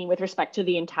tiny with respect to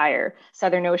the entire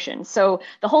Southern Ocean. So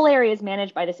the whole area is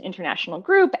managed by this international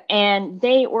group, and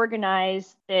they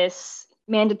organize this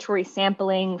mandatory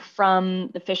sampling from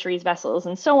the fisheries vessels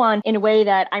and so on, in a way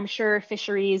that I'm sure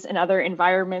fisheries and other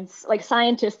environments,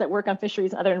 scientists that work on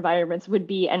fisheries and other environments, would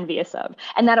be envious of.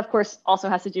 And that, of course, also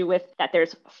has to do with that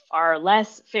there's far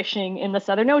less fishing in the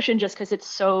Southern Ocean, just because it's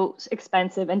so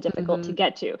expensive and difficult to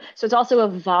get to. So it's also a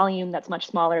volume that's much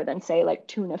smaller than, say,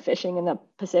 tuna fishing in the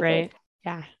Pacific. Right.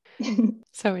 Yeah.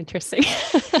 So interesting.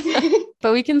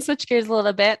 But we can switch gears a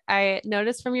little bit. I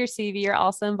noticed from your CV, you're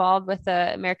also involved with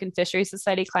the American Fisheries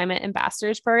Society Climate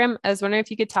Ambassadors Program. I was wondering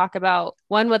if you could talk about,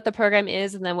 one, what the program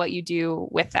is, and then what you do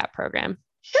with that program.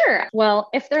 Sure. Well,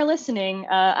 if they're listening,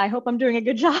 I hope I'm doing a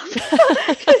good job.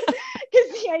 Because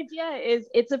the idea is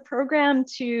it's a program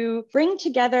to bring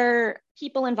together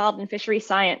people involved in fishery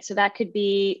science. So that could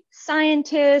be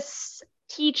scientists,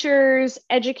 teachers,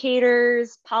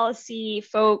 educators, policy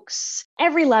folks,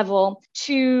 every level,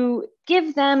 to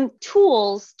give them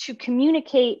tools to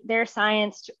communicate their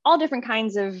science to all different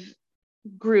kinds of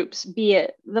groups, be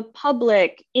it the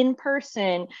public, in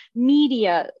person,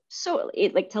 media,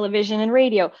 television and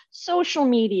radio, social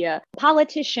media,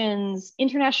 politicians,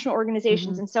 international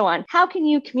organizations, and so on. How can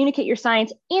you communicate your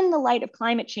science in the light of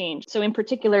climate change? So in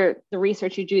particular, the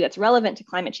research you do that's relevant to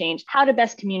climate change, how to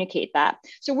best communicate that.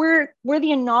 So we're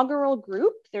the inaugural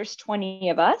group. There's 20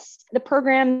 of us. The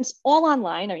program's all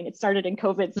online. I mean, it started in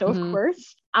COVID, so of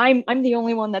course. I'm the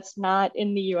only one that's not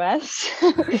in the US.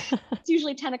 It's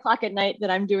usually 10 o'clock at night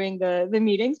that I'm doing the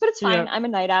meetings, but it's fine. I'm a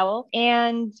night owl.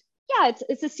 And Yeah,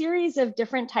 it's a series of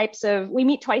different types of, we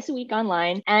meet twice a week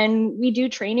online and we do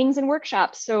trainings and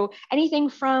workshops. So anything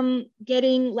from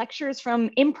getting lectures from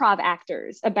improv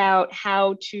actors about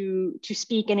how to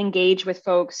speak and engage with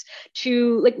folks,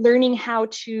 to like learning how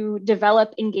to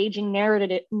develop engaging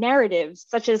narratives,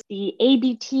 such as the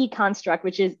ABT construct,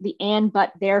 which is the and,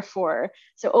 but, therefore.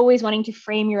 So always wanting to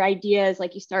frame your ideas,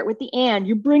 like you start with the and,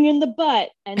 you bring in the but,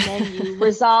 and then you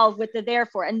resolve with the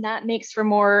therefore. And that makes for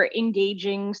more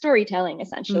engaging storytelling,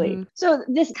 essentially. Mm-hmm. So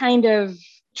this kind of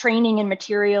training and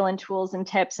material and tools and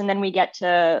tips, and then we get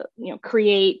to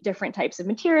create different types of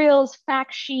materials,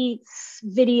 fact sheets,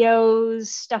 videos,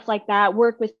 stuff like that,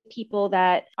 work with people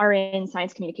that are in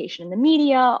science communication in the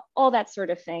media, all that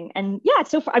sort of thing. And yeah,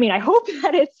 so far, I mean, I hope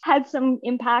that it's had some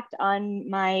impact on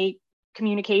my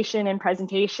communication and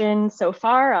presentation so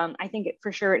far. I think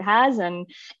for sure it has. And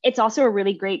it's also a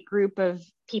really great group of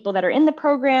people that are in the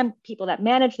program, people that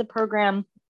manage the program.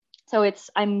 So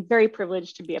I'm very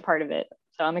privileged to be a part of it.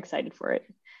 So I'm excited for it.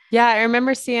 Yeah, I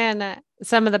remember seeing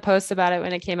some of the posts about it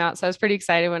when it came out. So I was pretty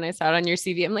excited when I saw it on your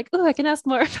CV. I'm like, oh, I can ask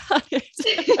more about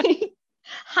it.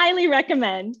 Highly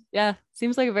recommend. Yeah,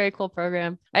 seems like a very cool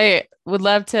program. I would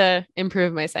love to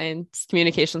improve my science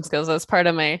communication skills. That was part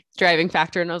of my driving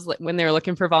factor. And I was like, when they were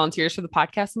looking for volunteers for the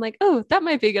podcast, I'm like, oh, that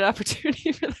might be a good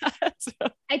opportunity for that. So.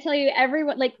 I tell you,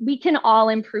 everyone, like, we can all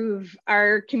improve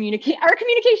our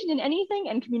communication in anything,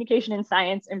 and communication in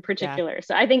science in particular. Yeah.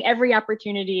 So I think every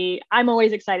opportunity, I'm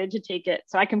always excited to take it.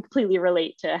 So I completely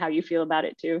relate to how you feel about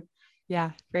it too.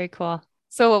 Yeah, very cool.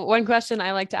 So one question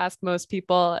I like to ask most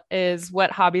people is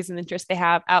what hobbies and interests they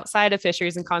have outside of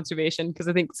fisheries and conservation, because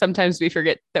I think sometimes we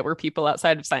forget that we're people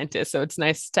outside of scientists. So it's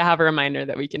nice to have a reminder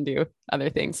that we can do other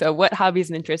things. So what hobbies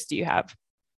and interests do you have?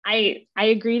 I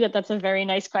agree that that's a very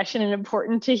nice question and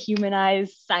important to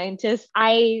humanize scientists.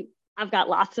 I've got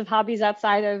lots of hobbies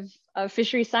outside of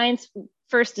fishery science.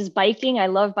 First is biking. I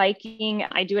love biking.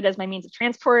 I do it as my means of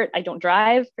transport. I don't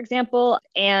drive, for example.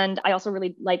 And I also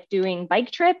really like doing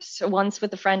bike trips. Once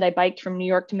with a friend, I biked from New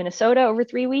York to Minnesota over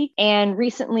 3 weeks. And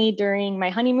recently during my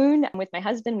honeymoon with my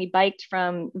husband, we biked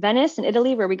from Venice in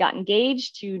Italy, where we got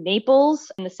engaged, to Naples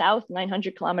in the south,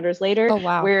 900 kilometers later. Oh,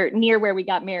 wow. We're near where we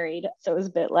got married. So it was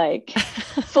a bit like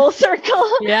full circle.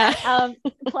 Yeah.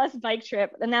 Plus bike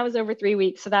trip. And that was over 3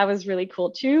 weeks. So that was really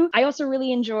cool too. I also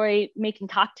really enjoy making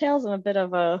cocktails. I'm a bit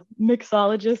of a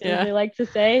mixologist, as they like to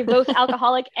say, both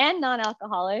alcoholic and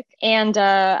non-alcoholic. And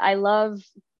I love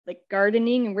like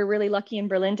gardening, and we're really lucky in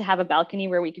Berlin to have a balcony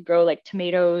where we could grow like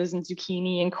tomatoes and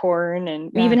zucchini and corn,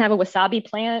 and we even have a wasabi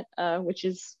plant, which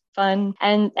is fun.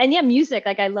 And yeah, music.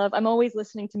 Like I'm always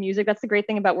listening to music. That's the great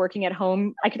thing about working at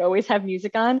home. I could always have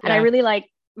music on. And I really like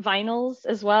vinyls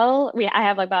as well. I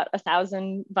have about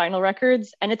 1,000 vinyl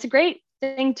records, and it's a great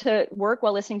thing to work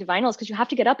while listening to vinyls, because you have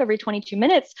to get up every 22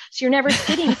 minutes. So you're never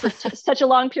sitting for such a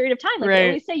long period of time. Like they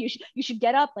always say, you should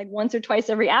get up like once or twice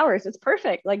every hour. So it's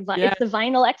perfect. Like it's the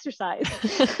vinyl exercise.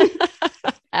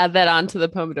 Add that on to the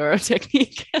Pomodoro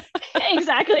technique.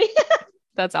 Exactly.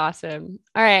 That's awesome.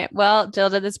 All right. Well,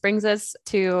 Jilda, this brings us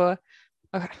to,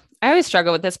 okay. I always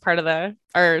struggle with this part of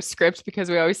our script, because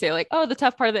we always say like, oh, the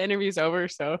tough part of the interview is over.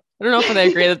 So I don't know if I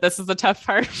agree that this is the tough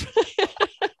part.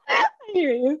 I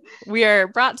hear you. We are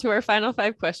brought to our final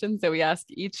 5 questions that we ask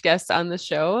each guest on the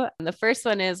show. And the first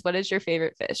one is, what is your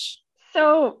favorite fish?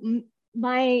 So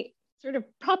my sort of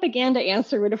propaganda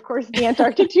answer would, of course, be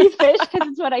Antarctic tooth fish, because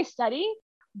it's what I study.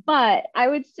 But I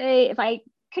would say if I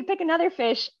could pick another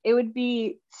fish, it would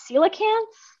be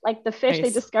coelacanths, like the fish they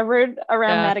discovered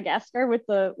around Madagascar with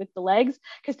the legs,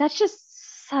 because that's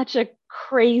just such a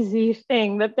crazy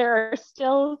thing that there are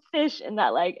still fish in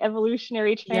that like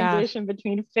evolutionary transition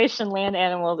between fish and land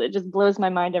animals. It just blows my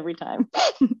mind every time.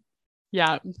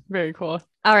 Yeah, very cool.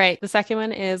 All right. The second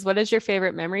one is, what is your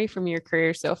favorite memory from your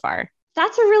career so far?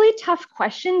 That's a really tough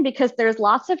question, because there's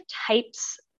lots of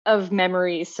types of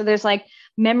memories. So there's like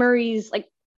memories, like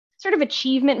sort of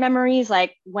achievement memories,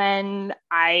 like when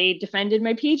I defended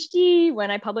my PhD, when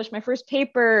I published my first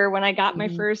paper, when I got my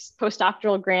first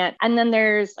postdoctoral grant. And then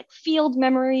there's like field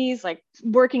memories, like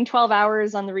working 12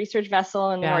 hours on the research vessel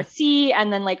in the North Sea,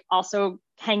 and then like also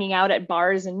hanging out at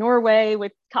bars in Norway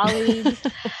with colleagues.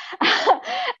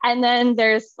 And then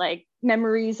there's like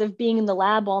memories of being in the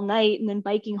lab all night and then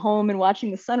biking home and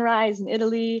watching the sunrise in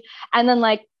Italy. And then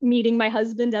like meeting my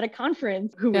husband at a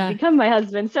conference, who would become my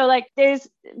husband. So like there's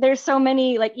so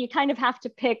many, like you kind of have to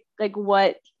pick like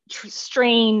what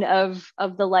strain of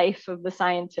the life of the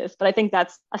scientist. But I think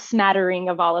that's a smattering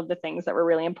of all of the things that were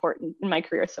really important in my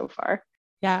career so far.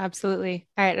 Yeah, absolutely.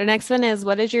 All right. The next one is,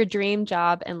 what is your dream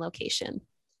job and location?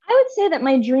 I would say that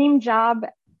my dream job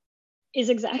is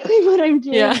exactly what I'm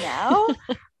doing now.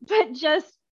 but just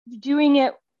doing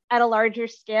it at a larger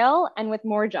scale and with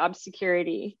more job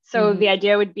security. So the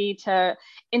idea would be to,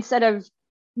 instead of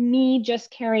me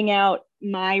just carrying out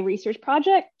my research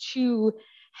project, to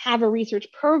have a research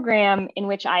program in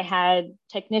which I had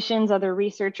technicians, other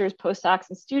researchers, postdocs,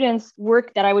 and students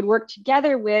that I would work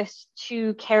together with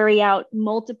to carry out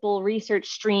multiple research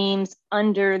streams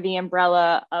under the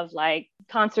umbrella of like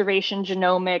conservation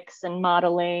genomics and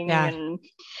modeling and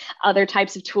other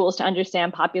types of tools to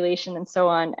understand population and so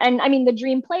on. And I mean, the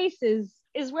dream place is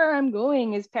where I'm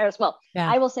going, is Paris. Well,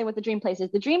 I will say what the dream place is.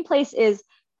 The dream place is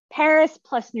Paris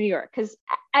plus New York. Because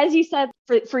as you said,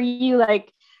 for you,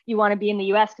 like, you want to be in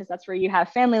the US because that's where you have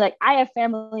family. Like, I have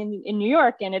family in New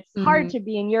York, and it's hard to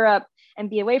be in Europe and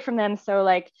be away from them. So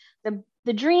like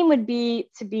the dream would be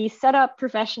to be set up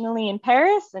professionally in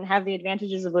Paris and have the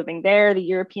advantages of living there, the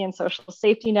European social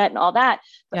safety net and all that,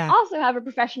 but also have a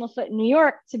professional foot in New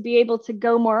York to be able to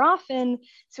go more often,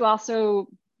 to also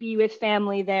be with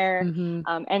family there,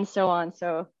 and so on.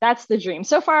 So that's the dream.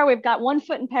 So far, we've got one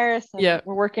foot in Paris, and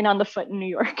we're working on the foot in New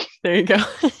York. There you go.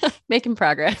 Making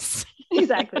progress.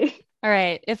 Exactly. All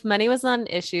right. If money was not an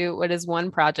issue, what is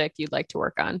one project you'd like to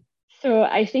work on? So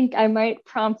I think I might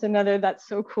prompt another That's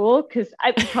So Cool, because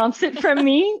it prompts it from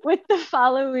me with the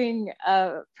following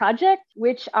project,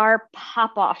 which are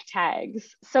pop-off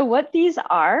tags. So what these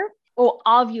are,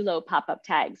 ovulo pop-up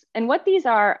tags. And what these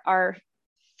are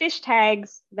fish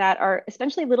tags that are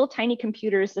essentially little tiny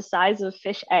computers the size of a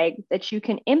fish egg that you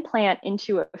can implant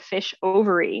into a fish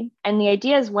ovary. And the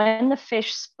idea is when the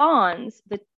fish spawns,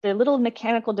 the little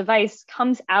mechanical device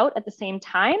comes out at the same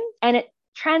time, and it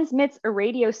transmits a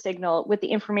radio signal with the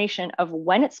information of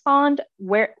when it spawned,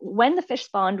 when the fish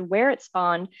spawned, where it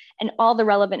spawned, and all the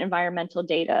relevant environmental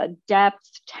data, depth,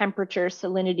 temperature,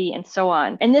 salinity, and so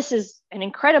on. And this is an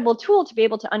incredible tool to be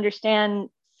able to understand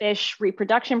fish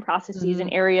reproduction processes in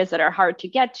areas that are hard to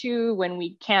get to when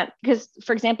we can't, because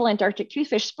for example, Antarctic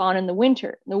toothfish spawn in the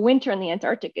winter. The winter in the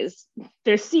Antarctic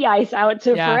there's sea ice out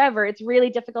to forever. It's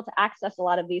really difficult to access a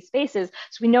lot of these spaces.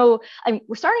 So we know, I mean,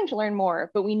 we're starting to learn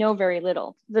more, but we know very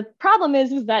little. The problem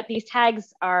is that these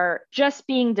tags are just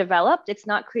being developed. It's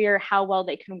not clear how well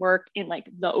they can work in like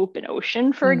the open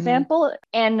ocean, for example.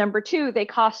 And number two, they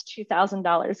cost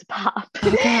 $2,000 a pop.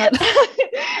 Oh,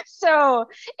 so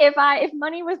if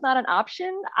money was not an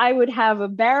option, I would have a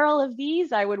barrel of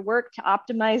these. I would work to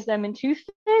optimize them in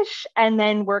toothfish, and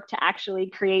then work to actually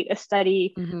create a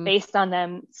study based on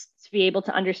them to be able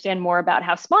to understand more about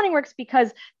how spawning works,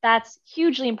 because that's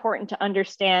hugely important to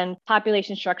understand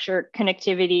population structure,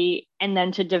 connectivity, and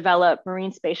then to develop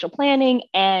marine spatial planning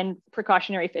and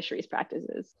precautionary fisheries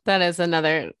practices. That is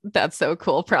another That's So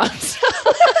Cool prompt.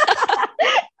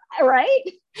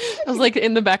 Right? I was like,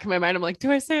 in the back of my mind, I'm like,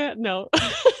 do I say it? No.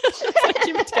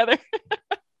 Keep it together.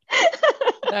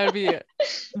 That would be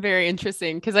very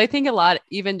interesting, because I think a lot,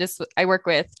 even just I work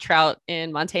with trout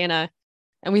in Montana,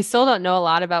 and we still don't know a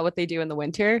lot about what they do in the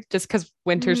winter, just because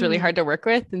winter is really hard to work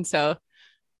with. And so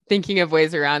thinking of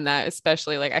ways around that,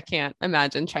 especially like I can't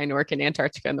imagine trying to work in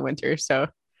Antarctica in the winter. So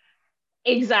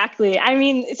exactly. I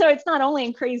mean, so it's not only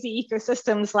in crazy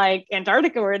ecosystems like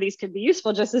Antarctica where these could be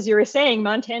useful, just as you were saying,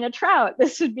 Montana trout,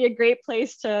 this would be a great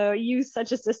place to use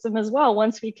such a system as well,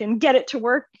 once we can get it to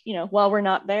work, while we're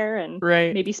not there, and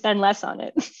maybe spend less on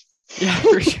it. Yeah,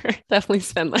 for sure. Definitely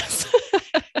spend less.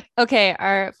 Okay.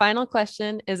 Our final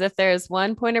question is, if there's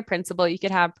one point or principle you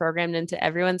could have programmed into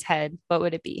everyone's head, what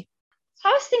would it be? So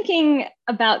I was thinking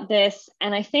about this,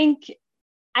 and I think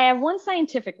I have one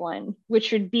scientific one,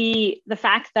 which would be the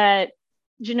fact that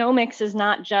genomics is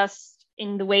not just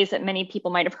in the ways that many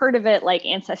people might have heard of it, like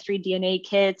ancestry DNA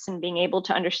kits and being able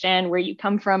to understand where you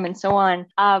come from and so on.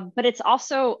 But it's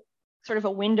also sort of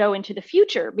a window into the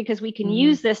future, because we can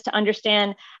use this to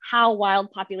understand how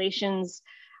wild populations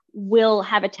will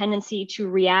have a tendency to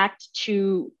react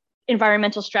to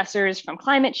environmental stressors from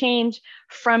climate change,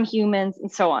 from humans, and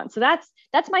so on. So that's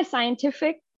my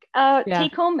scientific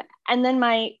take home. And then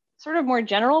my sort of more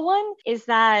general one is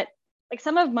that, like,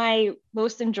 some of my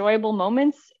most enjoyable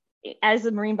moments as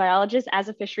a marine biologist, as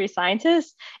a fishery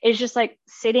scientist, is just like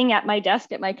sitting at my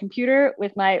desk at my computer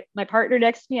with my partner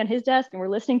next to me on his desk, and we're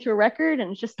listening to a record,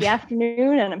 and it's just the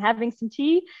afternoon, and I'm having some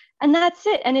tea, and that's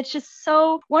it. And it's just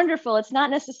so wonderful. It's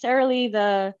not necessarily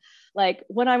like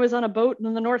when I was on a boat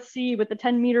in the North Sea with the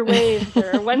 10-meter waves,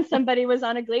 or when somebody was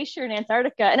on a glacier in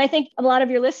Antarctica. And I think a lot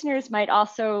of your listeners might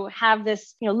also have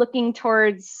this, looking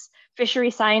towards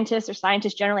fishery scientists or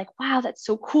scientists generally, like, wow, that's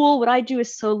so cool. What I do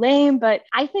is so lame. But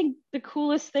I think the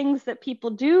coolest things that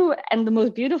people do and the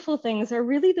most beautiful things are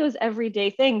really those everyday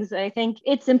things. I think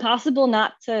it's impossible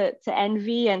not to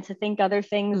envy and to think other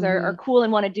things are cool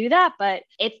and want to do that. But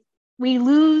we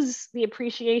lose the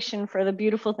appreciation for the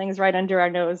beautiful things right under our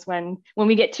nose when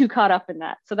we get too caught up in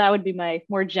that. So that would be my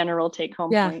more general take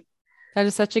home point. That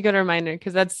is such a good reminder,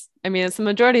 because it's the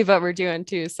majority of what we're doing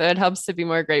too. So it helps to be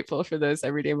more grateful for those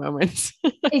everyday moments.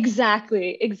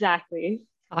 Exactly.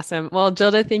 Awesome. Well,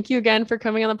 Jilda, thank you again for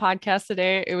coming on the podcast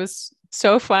today. It was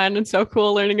so fun and so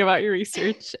cool learning about your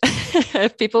research.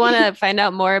 If people want to find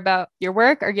out more about your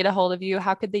work or get a hold of you,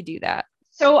 how could they do that?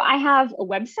 So I have a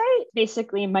website,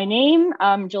 basically my name,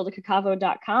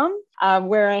 jildacaccavo.com,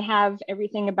 where I have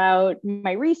everything about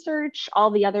my research,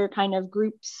 all the other kind of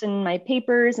groups and my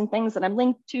papers and things that I'm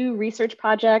linked to, research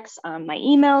projects. My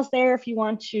email's there if you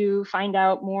want to find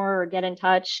out more or get in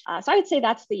touch. So I would say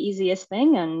that's the easiest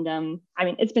thing. And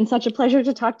it's been such a pleasure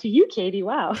to talk to you, Katie.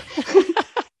 Wow.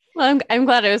 Well, I'm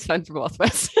glad it was fun for both of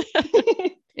us.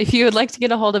 If you would like to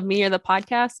get a hold of me or the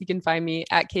podcast, you can find me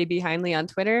at KB Heinley on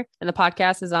Twitter. And the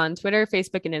podcast is on Twitter,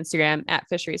 Facebook, and Instagram at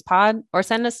Fisheries Pod, or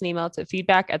send us an email to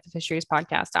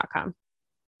feedback@thefisheriespodcast.com.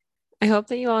 I hope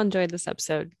that you all enjoyed this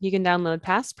episode. You can download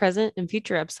past, present, and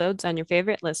future episodes on your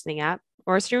favorite listening app,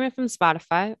 or stream it from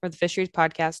Spotify or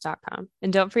thefisheriespodcast.com.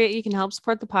 And don't forget, you can help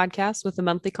support the podcast with a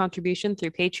monthly contribution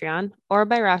through Patreon, or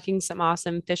by rocking some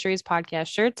awesome Fisheries Podcast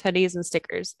shirts, hoodies, and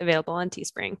stickers available on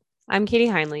Teespring. I'm Katie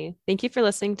Heinley. Thank you for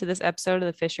listening to this episode of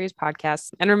the Fisheries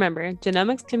Podcast. And remember,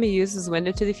 genomics can be used as a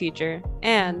window to the future.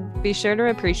 And be sure to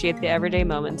appreciate the everyday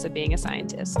moments of being a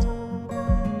scientist.